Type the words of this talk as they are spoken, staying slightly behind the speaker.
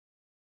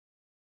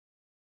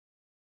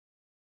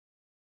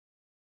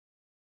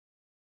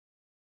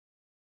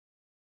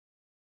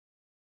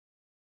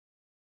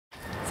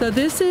So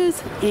this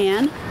is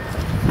Ann,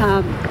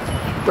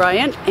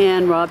 Bryant,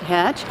 and Rob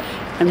Hatch,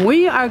 and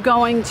we are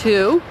going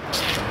to,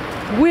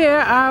 where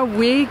are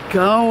we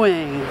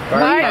going?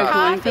 Bard we are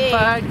Coffee. going to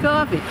Bard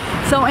Coffee.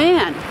 So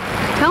Ann,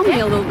 tell me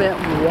a little bit,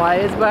 why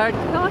is Bard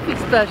Coffee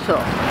special?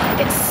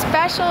 It's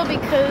special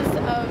because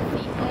of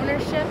the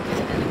ownership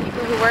and the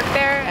people who work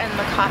there and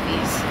the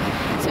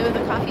coffees. So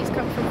the coffees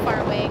come from far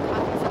away.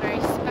 Coffee is a very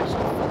special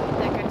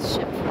food that gets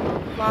shipped from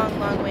a long,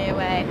 long way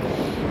away.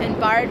 And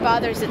Bard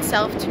bothers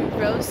itself to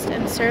roast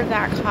and serve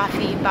that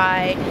coffee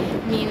by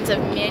means of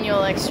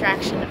manual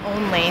extraction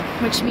only,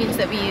 which means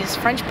that we use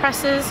French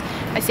presses.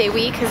 I say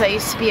we because I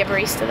used to be a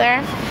barista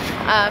there.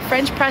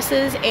 French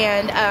presses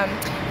and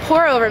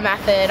pour over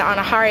method on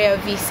a Hario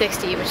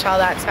V60, which all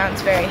that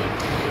sounds very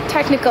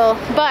technical,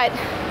 but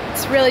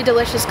it's really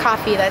delicious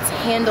coffee that's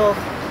handled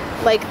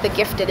like the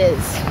gift it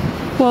is.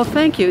 Well,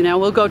 thank you. Now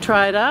we'll go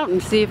try it out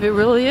and see if it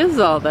really is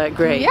all that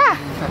great. Yeah.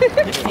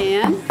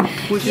 Ann,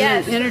 would you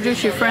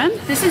introduce your friend?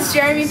 This is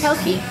Jeremy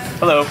Pelkey.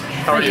 Hello.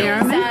 How are you?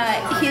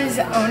 He's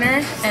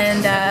owner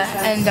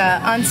and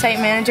on-site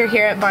manager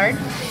here at Bard,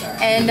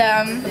 and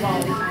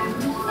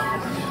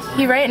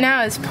he right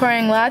now is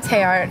pouring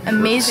latte art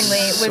amazingly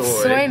with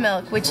soy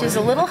milk, which is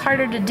a little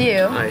harder to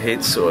do. I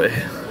hate soy.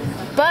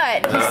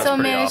 But he still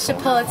managed to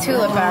pull a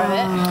tulip out of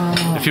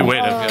it. If you wait,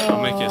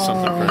 I'll make you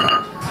something for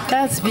you.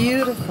 That's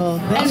beautiful.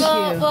 Thank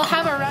you. We'll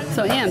have a run.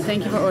 So Ann,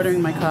 thank you for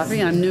ordering my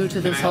coffee. I'm new to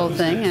this whole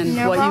thing, and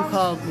No what problem. you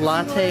call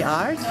latte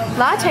art?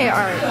 Latte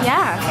art,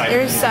 yeah.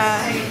 There's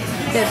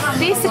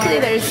basically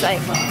there's like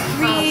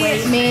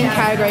 3 main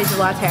categories of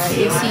latte art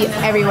you see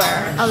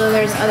everywhere, although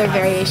there's other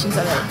variations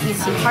of it. You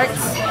see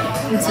hearts,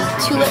 you can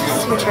see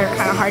tulips, which are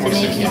kind of hard to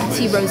make, you can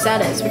see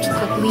rosettas, which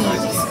look like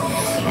leaves.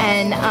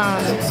 And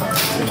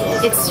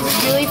it's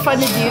really fun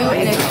to do,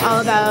 and it's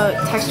all about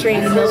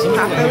texturing the milk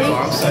properly,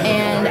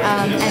 and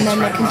then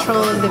the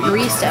control of the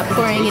barista,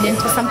 pouring it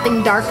into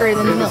something darker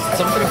than the milk.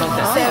 So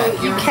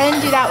you can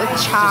do that with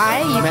chai,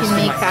 you can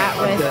make that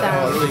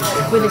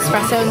with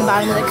espresso in the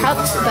bottom of the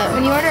cups, but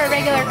when you order a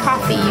regular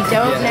coffee, you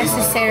don't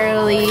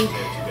necessarily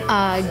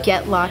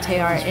get latte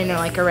art in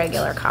like a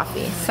regular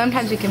coffee.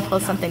 Sometimes we can pull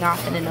something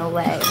off in an ole,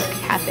 like a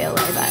cafe ole,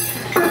 but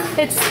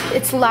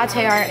it's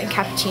latte art and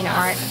cappuccino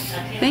art.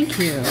 Thank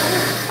you.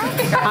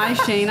 Hi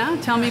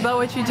Shayna, tell me about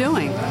what you're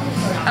doing.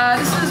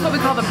 This is what we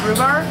call the brew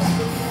bar.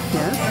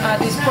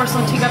 Yes. These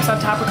porcelain teacups on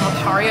top are called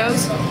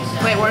Harios.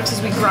 The way it works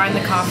is we grind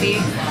the coffee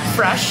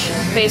fresh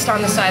based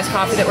on the size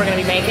coffee that we're going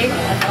to be making.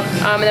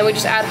 And then we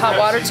just add hot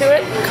water to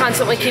it,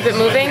 constantly keep it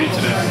moving.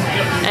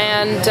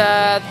 And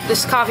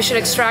this coffee should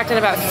extract in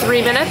about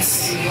 3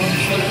 minutes,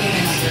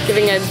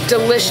 giving a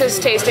delicious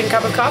tasting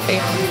cup of coffee.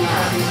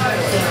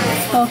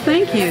 Well,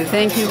 thank you.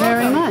 Thank you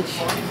very much.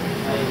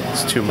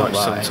 It's too much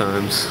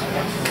sometimes.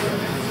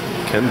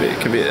 It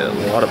can be a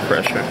lot of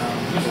pressure.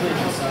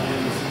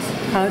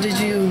 How did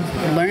you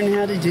learn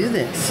how to do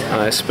this?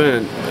 I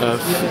spent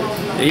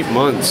 8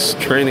 months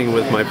training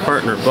with my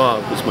partner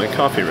Bob, who's my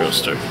coffee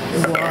roaster.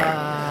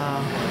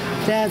 Wow,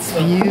 that's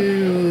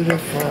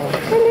beautiful.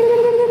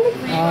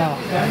 Oh,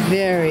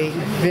 very,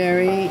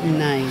 very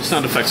nice.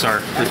 Sound effects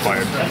are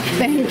required.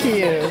 Thank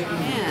you.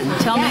 Ann,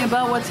 tell me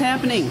about what's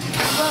happening.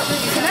 Well,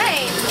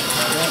 tonight,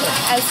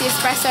 as the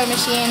espresso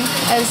machine,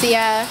 as the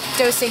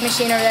dosing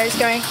machine over there is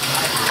going,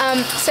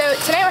 so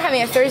tonight we're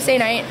having a Thursday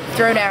night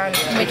throwdown,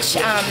 which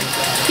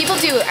people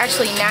do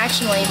actually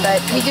nationally,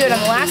 but we do it on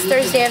the last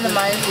Thursday of the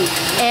month,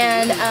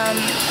 and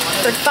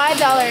for $5,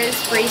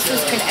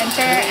 baristas can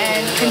enter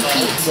and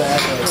compete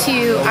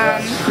to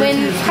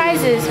win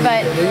prizes,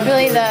 but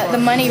really the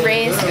money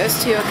raised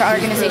goes to an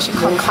organization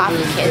called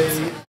Coffee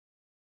Kids.